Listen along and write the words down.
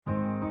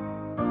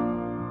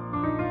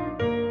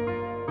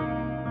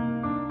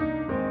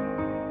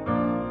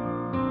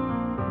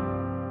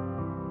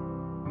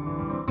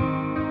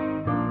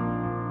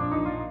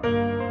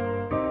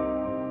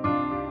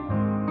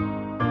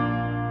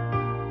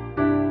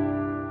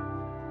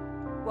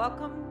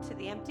Welcome to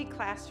the Empty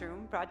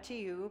Classroom, brought to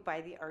you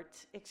by the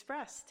Arts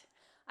Expressed.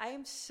 I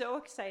am so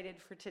excited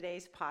for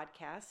today's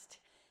podcast.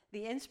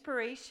 The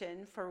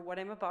inspiration for what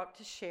I'm about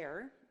to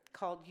share,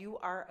 called You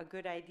Are a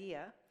Good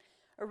Idea,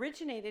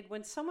 originated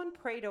when someone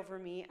prayed over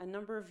me a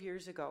number of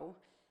years ago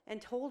and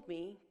told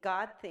me,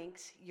 God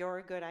thinks you're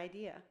a good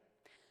idea.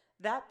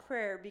 That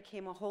prayer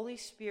became a Holy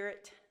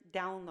Spirit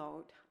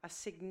download, a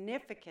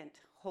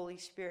significant Holy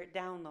Spirit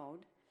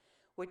download,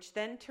 which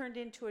then turned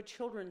into a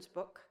children's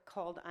book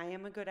called I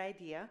Am a Good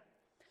Idea,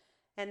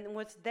 and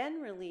was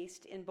then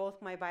released in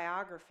both my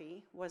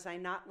biography, Was I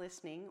Not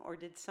Listening or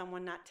Did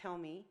Someone Not Tell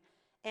Me,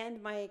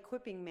 and my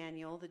equipping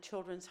manual, The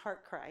Children's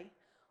Heart Cry,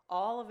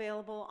 all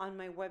available on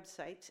my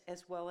website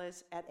as well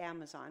as at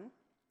Amazon.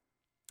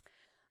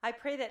 I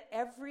pray that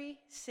every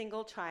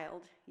single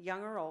child,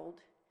 young or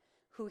old,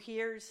 who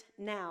hears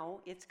now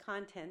its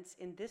contents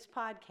in this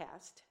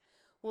podcast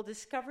will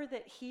discover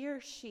that he or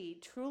she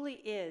truly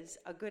is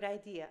a good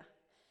idea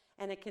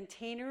and a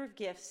container of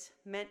gifts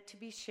meant to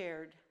be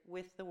shared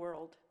with the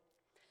world.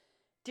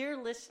 Dear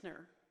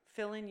listener,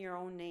 fill in your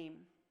own name.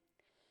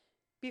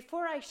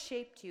 Before I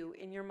shaped you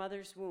in your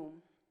mother's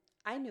womb,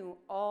 I knew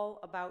all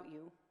about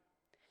you.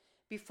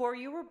 Before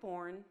you were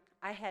born,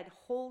 I had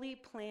holy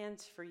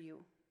plans for you.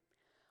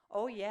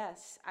 Oh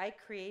yes, I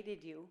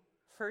created you,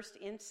 first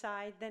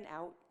inside, then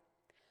out.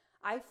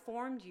 I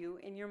formed you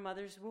in your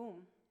mother's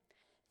womb.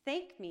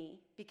 Thank me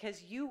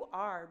because you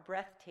are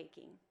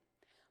breathtaking.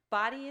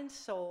 Body and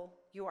soul,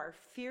 you are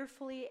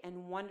fearfully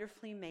and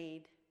wonderfully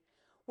made.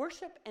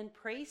 Worship and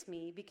praise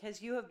me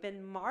because you have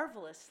been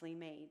marvelously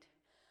made.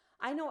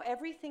 I know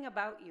everything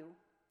about you.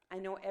 I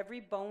know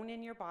every bone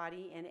in your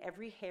body and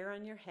every hair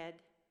on your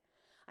head.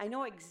 I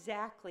know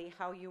exactly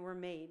how you were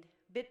made,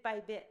 bit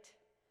by bit,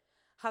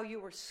 how you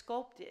were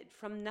sculpted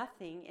from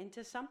nothing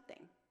into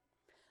something.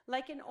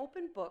 Like an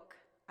open book,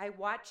 I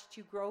watched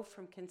you grow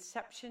from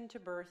conception to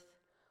birth.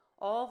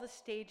 All the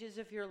stages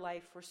of your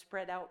life were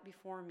spread out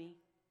before me.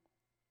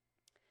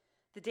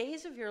 The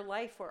days of your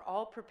life were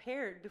all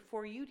prepared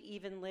before you'd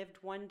even lived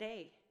one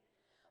day.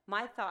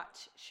 My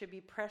thoughts should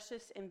be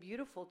precious and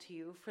beautiful to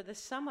you, for the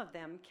sum of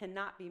them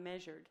cannot be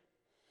measured.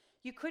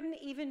 You couldn't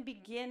even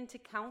begin to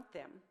count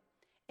them,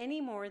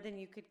 any more than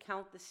you could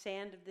count the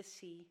sand of the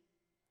sea.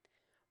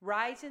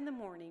 Rise in the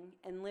morning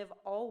and live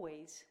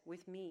always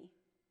with me.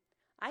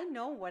 I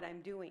know what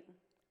I'm doing.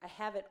 I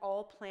have it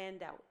all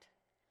planned out.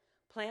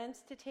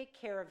 Plans to take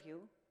care of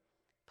you,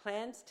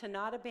 plans to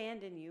not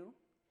abandon you,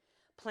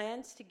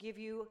 plans to give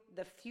you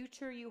the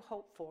future you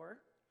hope for.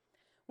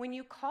 When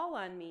you call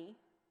on me,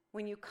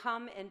 when you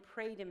come and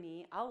pray to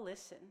me, I'll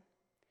listen.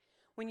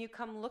 When you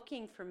come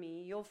looking for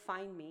me, you'll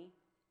find me.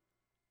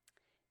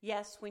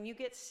 Yes, when you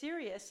get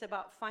serious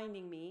about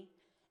finding me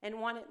and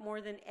want it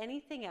more than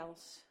anything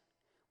else,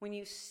 when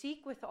you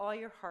seek with all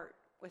your heart,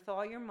 with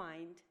all your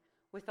mind,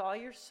 with all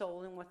your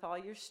soul, and with all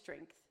your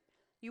strength,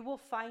 you will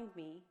find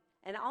me.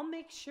 And I'll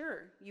make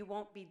sure you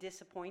won't be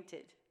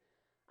disappointed.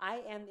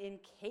 I am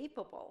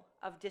incapable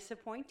of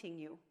disappointing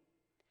you.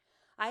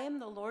 I am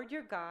the Lord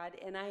your God,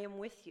 and I am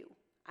with you.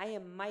 I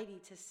am mighty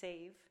to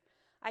save.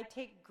 I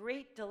take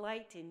great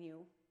delight in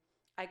you.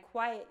 I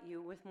quiet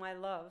you with my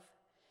love,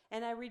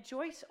 and I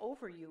rejoice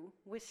over you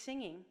with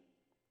singing.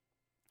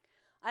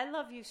 I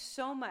love you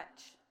so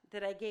much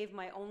that I gave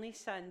my only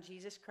Son,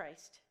 Jesus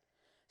Christ,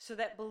 so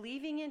that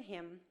believing in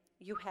him,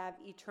 you have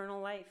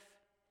eternal life.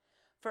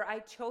 For I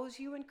chose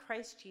you in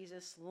Christ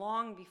Jesus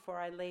long before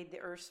I laid the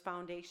earth's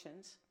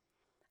foundations.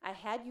 I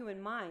had you in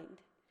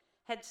mind,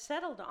 had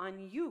settled on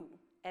you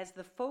as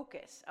the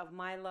focus of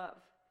my love,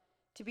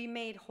 to be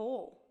made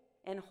whole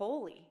and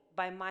holy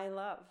by my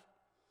love.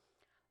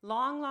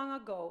 Long, long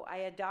ago, I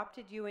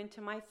adopted you into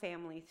my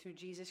family through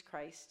Jesus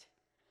Christ.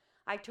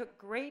 I took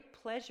great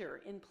pleasure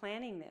in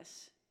planning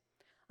this.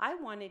 I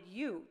wanted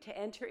you to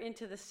enter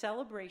into the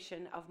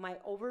celebration of my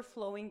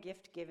overflowing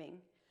gift giving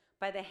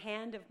by the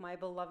hand of my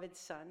beloved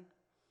Son.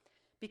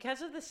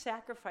 Because of the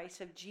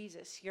sacrifice of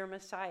Jesus, your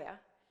Messiah,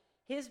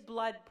 his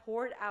blood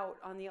poured out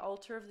on the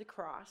altar of the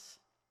cross,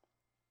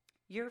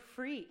 you're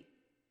free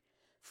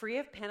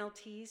of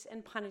penalties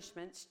and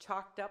punishments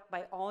chalked up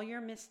by all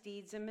your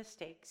misdeeds and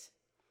mistakes.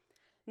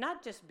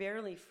 Not just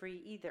barely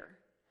free either,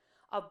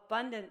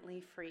 abundantly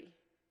free,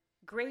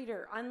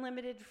 greater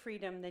unlimited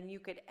freedom than you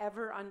could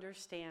ever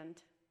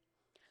understand.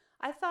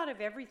 I thought of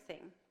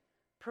everything,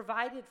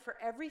 provided for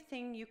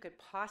everything you could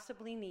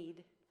possibly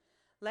need,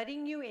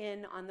 letting you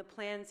in on the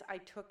plans I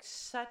took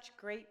such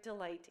great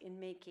delight in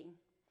making.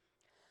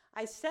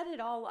 I set it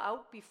all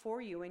out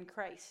before you in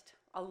Christ,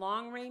 a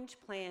long-range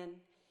plan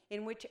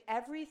in which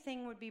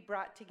everything would be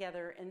brought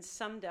together and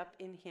summed up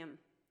in him.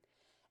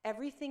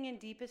 Everything in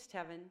deepest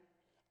heaven,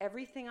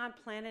 everything on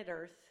planet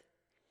Earth.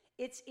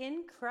 It's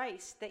in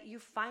Christ that you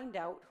find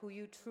out who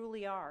you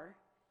truly are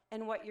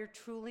and what you're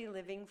truly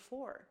living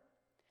for.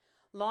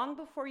 Long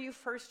before you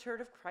first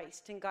heard of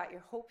Christ and got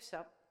your hopes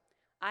up,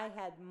 I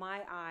had my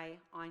eye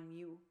on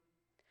you.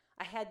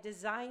 I had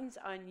designs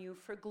on you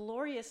for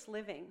glorious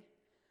living,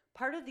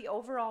 part of the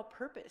overall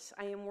purpose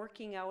I am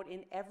working out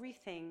in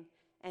everything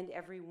and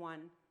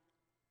everyone.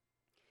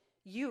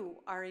 You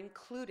are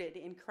included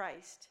in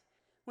Christ.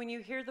 When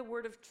you hear the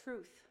word of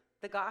truth,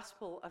 the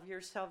gospel of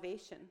your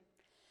salvation,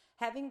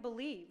 having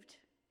believed,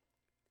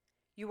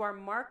 you are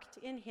marked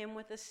in him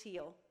with a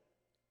seal,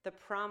 the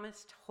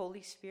promised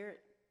Holy Spirit.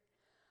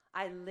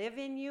 I live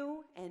in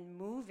you and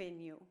move in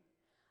you.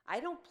 I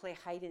don't play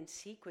hide and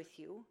seek with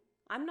you.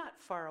 I'm not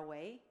far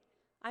away.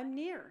 I'm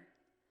near.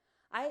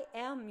 I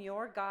am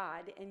your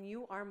God and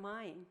you are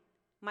mine,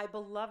 my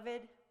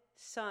beloved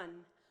son,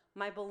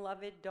 my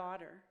beloved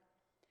daughter.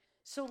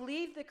 So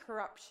leave the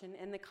corruption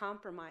and the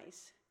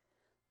compromise.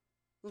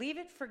 Leave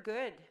it for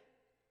good.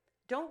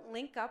 Don't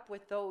link up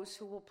with those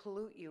who will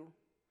pollute you.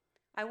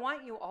 I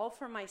want you all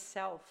for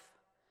myself.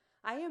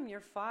 I am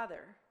your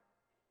father,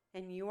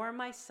 and you are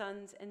my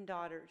sons and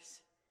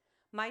daughters.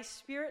 My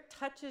spirit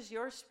touches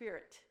your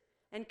spirit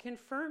and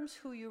confirms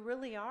who you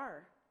really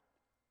are.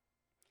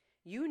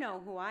 You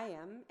know who I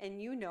am,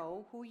 and you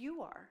know who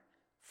you are,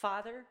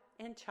 father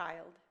and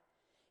child.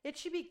 It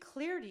should be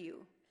clear to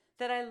you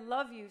that I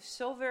love you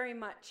so very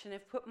much and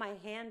have put my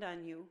hand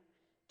on you,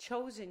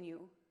 chosen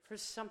you for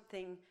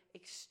something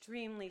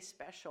extremely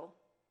special.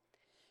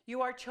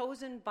 You are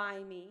chosen by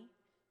me,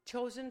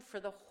 chosen for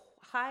the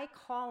high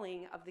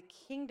calling of the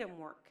kingdom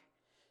work,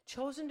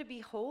 chosen to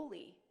be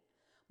holy,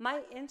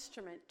 my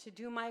instrument to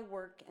do my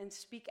work and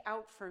speak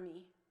out for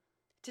me,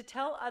 to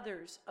tell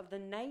others of the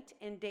night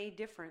and day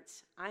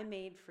difference I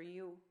made for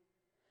you.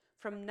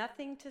 From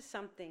nothing to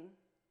something,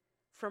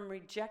 from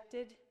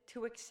rejected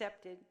to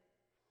accepted,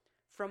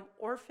 from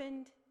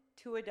orphaned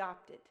to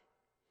adopted.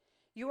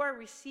 You are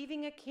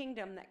receiving a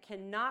kingdom that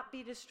cannot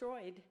be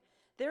destroyed.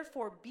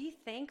 Therefore, be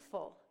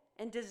thankful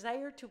and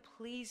desire to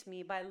please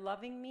me by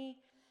loving me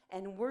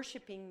and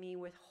worshiping me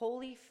with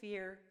holy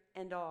fear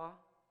and awe.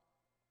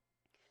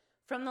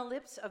 From the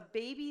lips of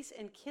babies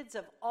and kids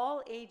of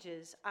all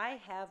ages, I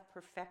have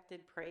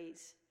perfected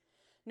praise.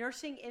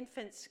 Nursing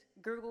infants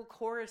gurgle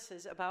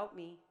choruses about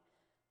me.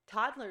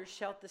 Toddlers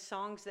shout the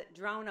songs that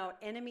drown out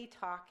enemy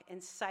talk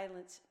and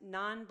silence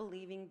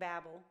non-believing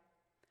babble.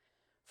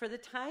 For the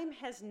time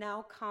has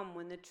now come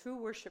when the true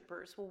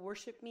worshipers will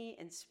worship me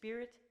in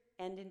spirit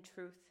and in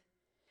truth.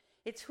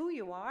 It's who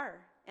you are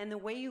and the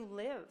way you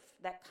live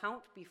that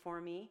count before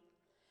me.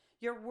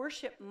 Your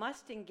worship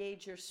must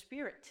engage your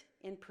spirit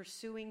in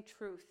pursuing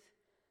truth.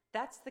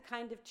 That's the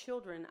kind of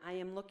children I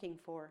am looking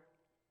for.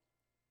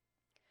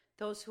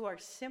 Those who are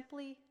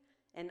simply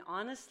and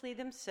honestly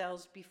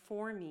themselves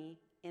before me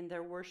in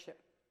their worship.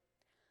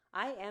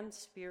 I am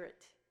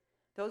spirit.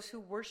 Those who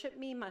worship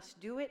me must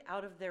do it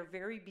out of their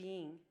very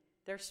being,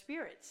 their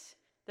spirits,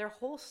 their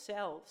whole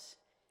selves,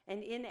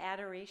 and in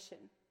adoration.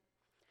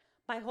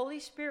 My Holy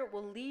Spirit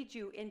will lead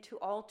you into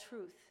all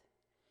truth.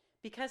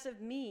 Because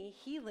of me,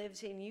 he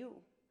lives in you.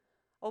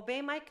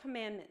 Obey my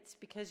commandments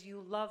because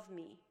you love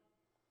me.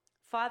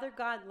 Father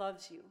God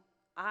loves you.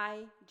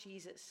 I,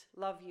 Jesus,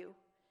 love you.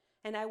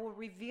 And I will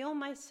reveal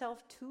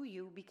myself to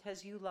you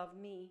because you love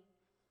me.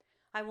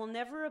 I will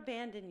never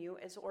abandon you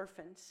as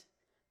orphans.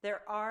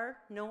 There are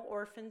no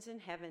orphans in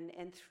heaven,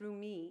 and through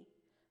me,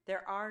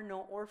 there are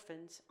no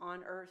orphans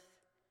on earth.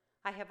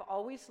 I have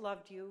always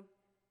loved you,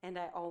 and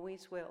I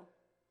always will.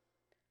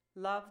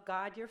 Love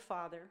God your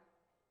Father,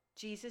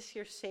 Jesus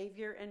your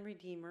Savior and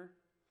Redeemer,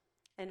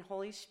 and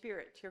Holy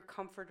Spirit your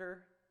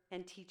Comforter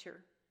and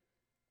Teacher.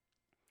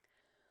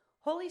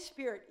 Holy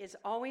Spirit is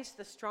always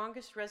the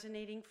strongest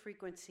resonating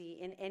frequency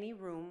in any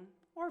room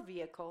or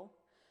vehicle,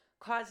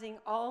 causing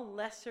all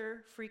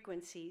lesser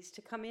frequencies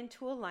to come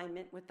into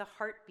alignment with the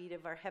heartbeat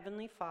of our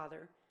Heavenly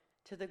Father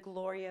to the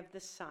glory of the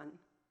Son.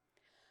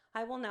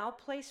 I will now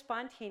play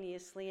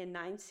spontaneously in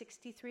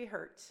 963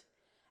 hertz,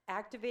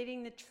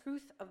 activating the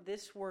truth of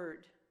this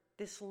word,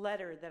 this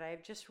letter that I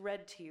have just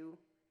read to you,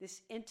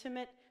 this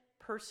intimate,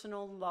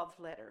 personal love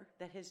letter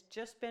that has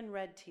just been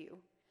read to you,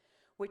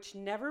 which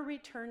never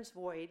returns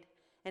void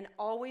and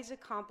always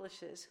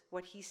accomplishes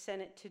what he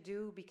sent it to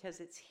do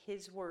because it's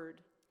his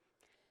word.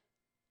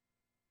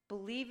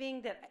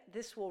 Believing that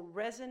this will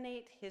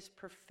resonate his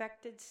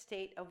perfected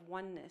state of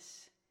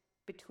oneness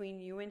between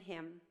you and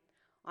him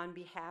on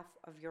behalf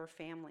of your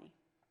family.